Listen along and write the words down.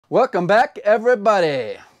Welcome back,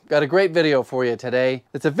 everybody. Got a great video for you today.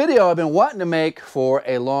 It's a video I've been wanting to make for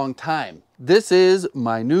a long time. This is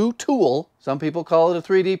my new tool. Some people call it a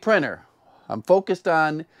 3D printer. I'm focused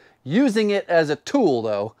on using it as a tool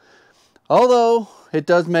though, although it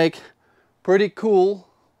does make pretty cool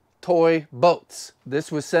toy boats.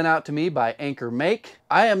 This was sent out to me by AnkerMake.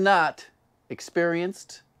 I am not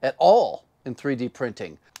experienced at all in 3D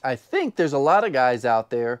printing. I think there's a lot of guys out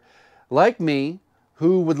there like me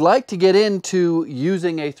who would like to get into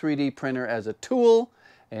using a 3D printer as a tool,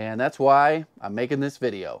 and that's why I'm making this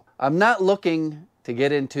video. I'm not looking to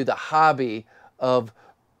get into the hobby of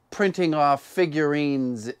printing off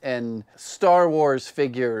figurines and Star Wars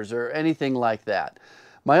figures or anything like that.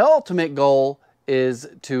 My ultimate goal is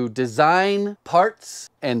to design parts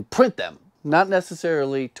and print them, not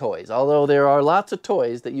necessarily toys, although there are lots of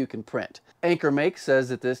toys that you can print. AnkerMake says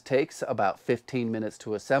that this takes about 15 minutes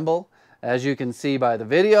to assemble. As you can see by the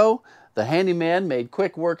video, the Handyman made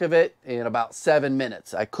quick work of it in about 7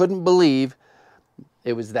 minutes. I couldn't believe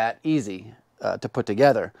it was that easy to put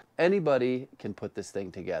together. Anybody can put this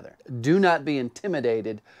thing together. Do not be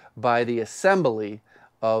intimidated by the assembly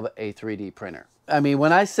of a 3D printer. I mean,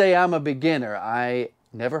 when I say I'm a beginner, I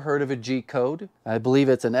never heard of a G code. I believe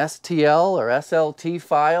it's an STL or SLT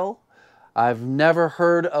file. I've never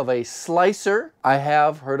heard of a slicer. I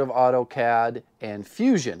have heard of AutoCAD and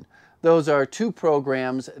Fusion. Those are two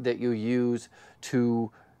programs that you use to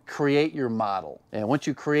create your model. And once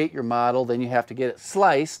you create your model, then you have to get it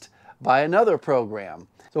sliced by another program.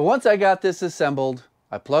 So once I got this assembled,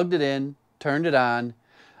 I plugged it in, turned it on,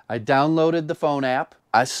 I downloaded the phone app,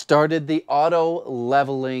 I started the auto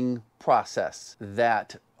leveling process.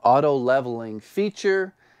 That auto leveling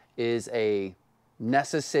feature is a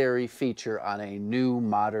necessary feature on a new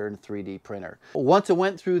modern 3D printer. Once it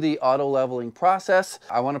went through the auto leveling process,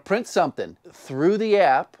 I want to print something. Through the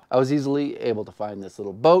app, I was easily able to find this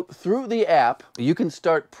little boat. Through the app, you can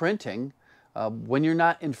start printing when you're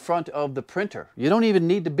not in front of the printer. You don't even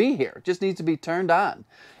need to be here. It just needs to be turned on.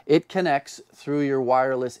 It connects through your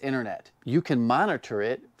wireless internet. You can monitor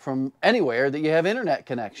it from anywhere that you have internet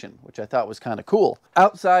connection, which I thought was kind of cool.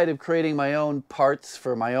 Outside of creating my own parts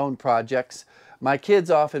for my own projects, my kids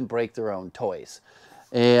often break their own toys.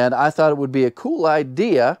 And I thought it would be a cool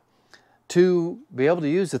idea to be able to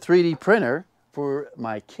use a 3D printer for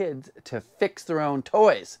my kids to fix their own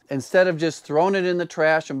toys. Instead of just throwing it in the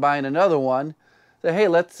trash and buying another one, say, hey,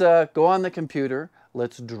 let's go on the computer,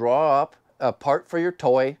 let's draw up a part for your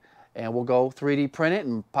toy, and we'll go 3D print it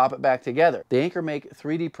and pop it back together. The AnkerMake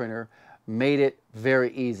 3D printer made it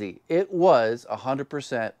very easy. It was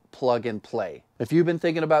 100% plug and play. If you've been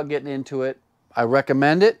thinking about getting into it, I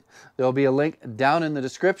recommend it. There'll be a link down in the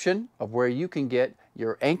description of where you can get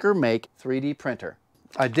your AnkerMake 3D printer.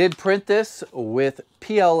 I did print this with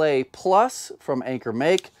PLA Plus from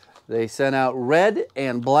AnkerMake. They sent out red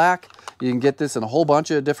and black. You can get this in a whole bunch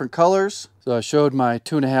of different colors. So I showed my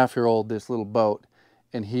 2.5-year-old this little boat,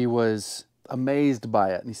 and he was amazed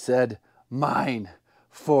by it. And he said, "Mine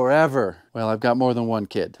forever." Well, I've got more than one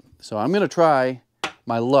kid. So I'm going to try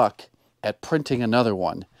my luck at printing another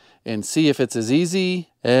one and see if it's as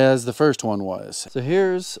easy as the first one was. So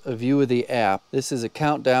here's a view of the app. This is a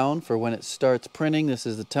countdown for when it starts printing. This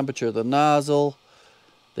is the temperature of the nozzle,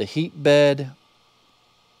 the heat bed.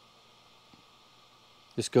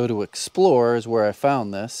 Just go to Explore is where I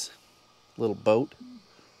found this little boat.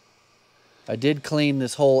 I did clean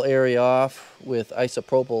this whole area off with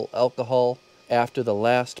isopropyl alcohol after the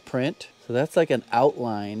last print. So that's like an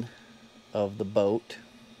outline of the boat.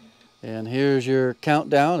 And here's your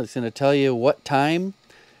countdown. It's going to tell you what time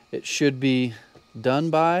it should be done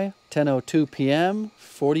by. 10:02 p.m.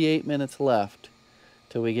 48 minutes left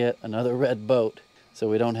till we get another red boat, so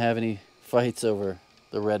we don't have any fights over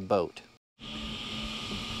the red boat.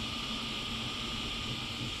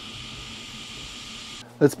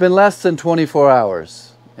 It's been less than 24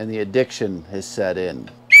 hours and the addiction has set in.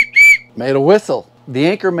 Made a whistle.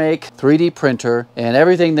 The AnkerMake 3D printer and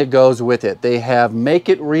everything that goes with it. They have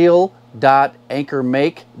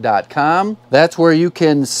makeitreal.ankermake.com. That's where you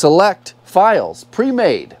can select files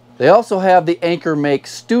pre-made. They also have the AnkerMake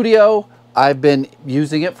Studio. I've been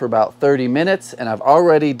using it for about 30 minutes and I've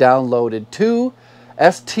already downloaded 2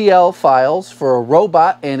 STL files for a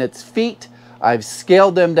robot and its feet. I've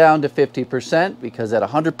scaled them down to 50% because at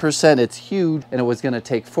 100% it's huge and it was going to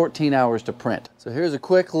take 14 hours to print. So here's a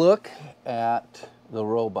quick look at the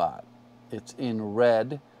robot. It's in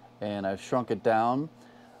red and I've shrunk it down.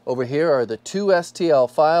 Over here are the 2 STL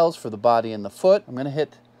files for the body and the foot. I'm going to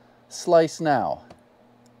hit slice now.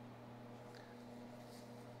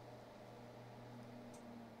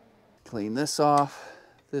 Clean this off.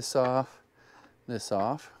 this off, this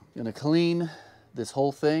off. I'm gonna clean this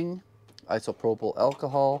whole thing, isopropyl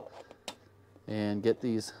alcohol, and get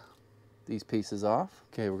these pieces off.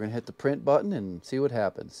 Okay, we're gonna hit the print button and see what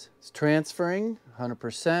happens. It's transferring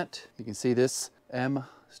 100%. You can see this M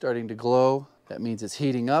starting to glow. That means it's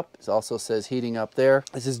heating up. It also says heating up there.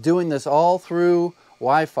 This is doing this all through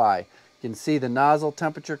Wi-Fi. You can see the nozzle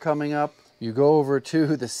temperature coming up. You go over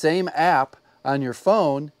to the same app on your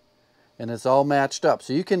phone and it's all matched up.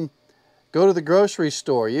 So you can go to the grocery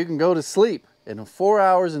store, you can go to sleep. In 4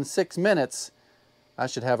 hours and 6 minutes, I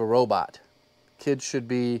should have a robot. Kids should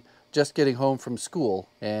be just getting home from school,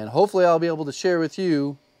 and hopefully I'll be able to share with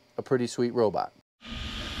you a pretty sweet robot.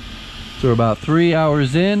 So we're about 3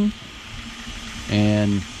 hours in,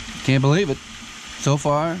 and can't believe it. So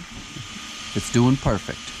far, it's doing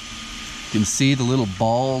perfect. You can see the little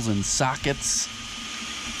balls and sockets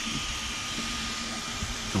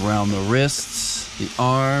around the wrists, the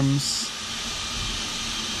arms.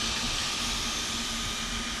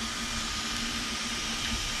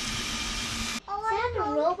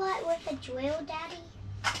 Robot with a drill, Daddy?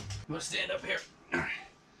 I'm gonna stand up here. Alright.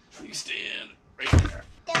 You stand right there.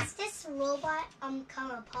 Does this robot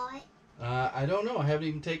come apart? I don't know. I haven't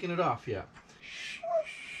even taken it off yet.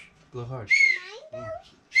 Blow hard. Mine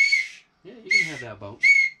Yeah, you can have that boat.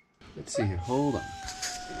 Let's see here. Hold on.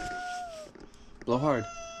 Blow hard.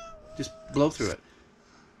 Just blow through it.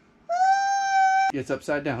 It's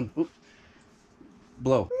upside down. Oop.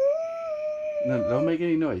 Blow. No, don't make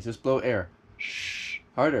any noise. Just blow air.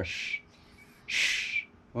 Harder.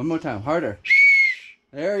 One more time. Harder.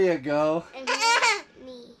 There you go.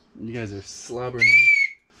 Me. You guys are slobbering on it.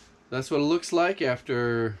 That's what it looks like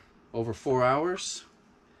after over 4 hours.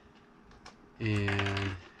 And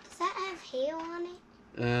Does that have hair on it?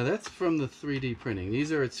 that's from the 3D printing.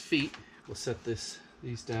 These are its feet. We'll set these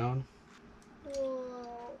down. Whoa.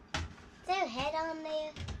 Is there a head on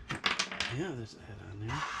there? Yeah, there's a head on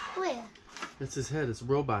there. Where? That's his head. It's a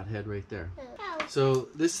robot head right there. Oh. So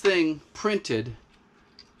this thing printed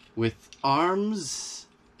with arms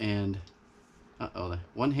and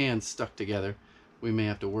one hand stuck together. We may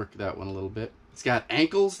have to work that one a little bit. It's got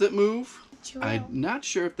ankles that move. I'm not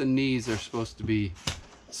sure if the knees are supposed to be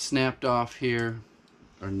snapped off here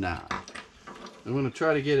or not. I'm going to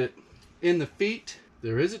try to get it in the feet.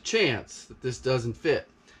 There is a chance that this doesn't fit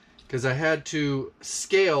because I had to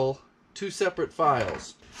scale 2 separate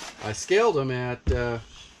files. I scaled them at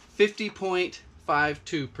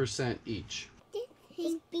 50.52% each.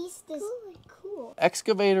 This beast is cool.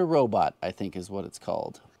 Excavator robot, I think is what it's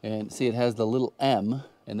called. And see, it has the little M,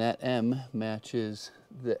 and that M matches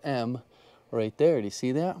the M right there. Do you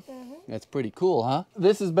see that? That's pretty cool, huh?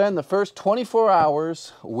 This has been the first 24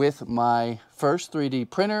 hours with my first 3D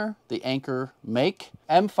printer, the AnkerMake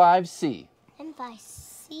M5C.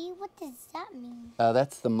 M5C? What does that mean?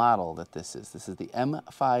 That's the model that this is. This is the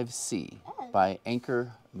M5C by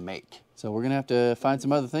AnkerMake. So we're gonna have to find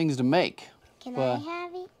some other things to make. Can I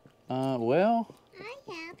have it? Well, I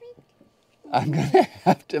have it. I'm gonna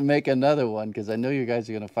have to make another one because I know you guys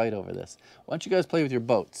are gonna fight over this. Why don't you guys play with your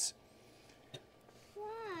boats?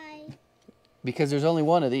 Why? Because there's only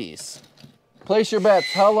one of these. Place your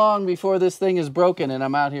bets. How long before this thing is broken and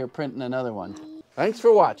I'm out here printing another one? Thanks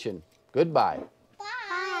for watching. Goodbye.